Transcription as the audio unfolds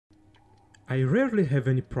I rarely have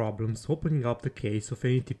any problems opening up the case of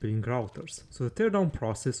any TP-Link routers, so the teardown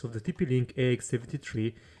process of the TP-Link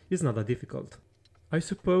AX73 is not that difficult. I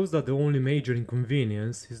suppose that the only major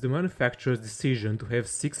inconvenience is the manufacturer's decision to have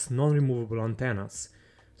 6 non-removable antennas,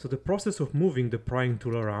 so the process of moving the prying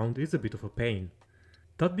tool around is a bit of a pain.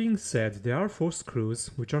 That being said, there are 4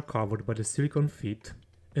 screws which are covered by the silicone feet,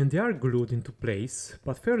 and they are glued into place,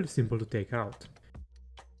 but fairly simple to take out.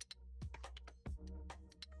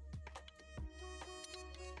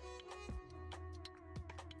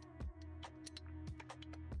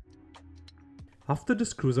 After the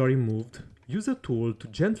screws are removed, use a tool to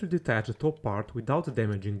gently detach the top part without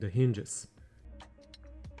damaging the hinges.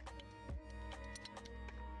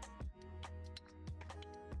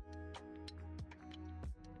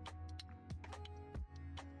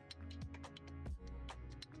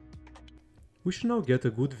 We should now get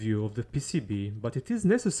a good view of the PCB, but it is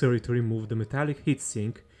necessary to remove the metallic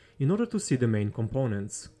heatsink in order to see the main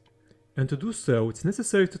components. And to do so, it's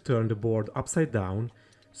necessary to turn the board upside down,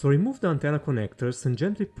 so remove the antenna connectors and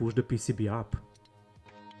gently push the PCB up.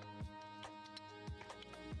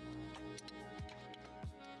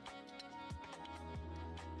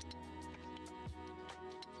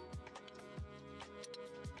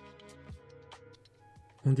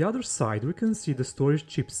 On the other side we can see the storage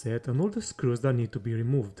chipset and all the screws that need to be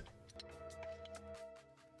removed.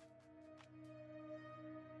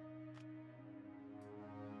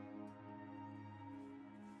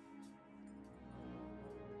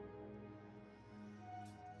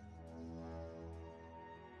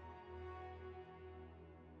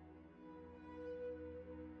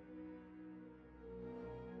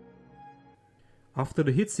 After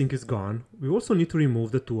the heatsink is gone, we also need to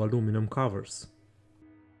remove the 2 aluminum covers.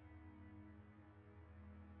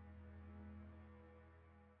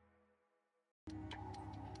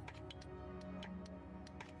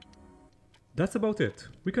 That's about it.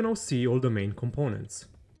 We can now see all the main components.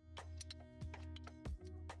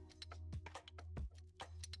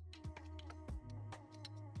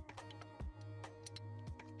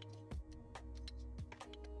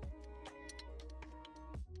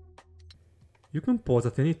 You can pause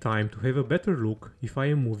at any time to have a better look if I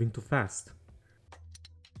am moving too fast.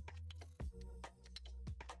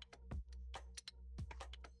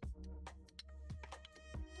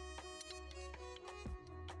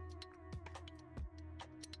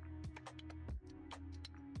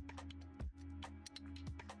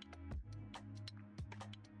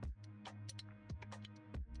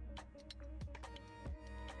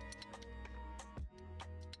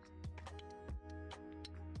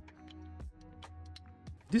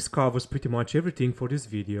 This covers pretty much everything for this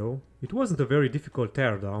video. It wasn't a very difficult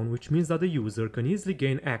teardown, which means that the user can easily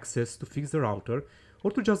gain access to fix the router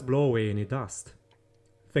or to just blow away any dust.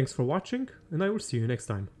 Thanks for watching, and I will see you next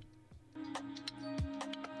time.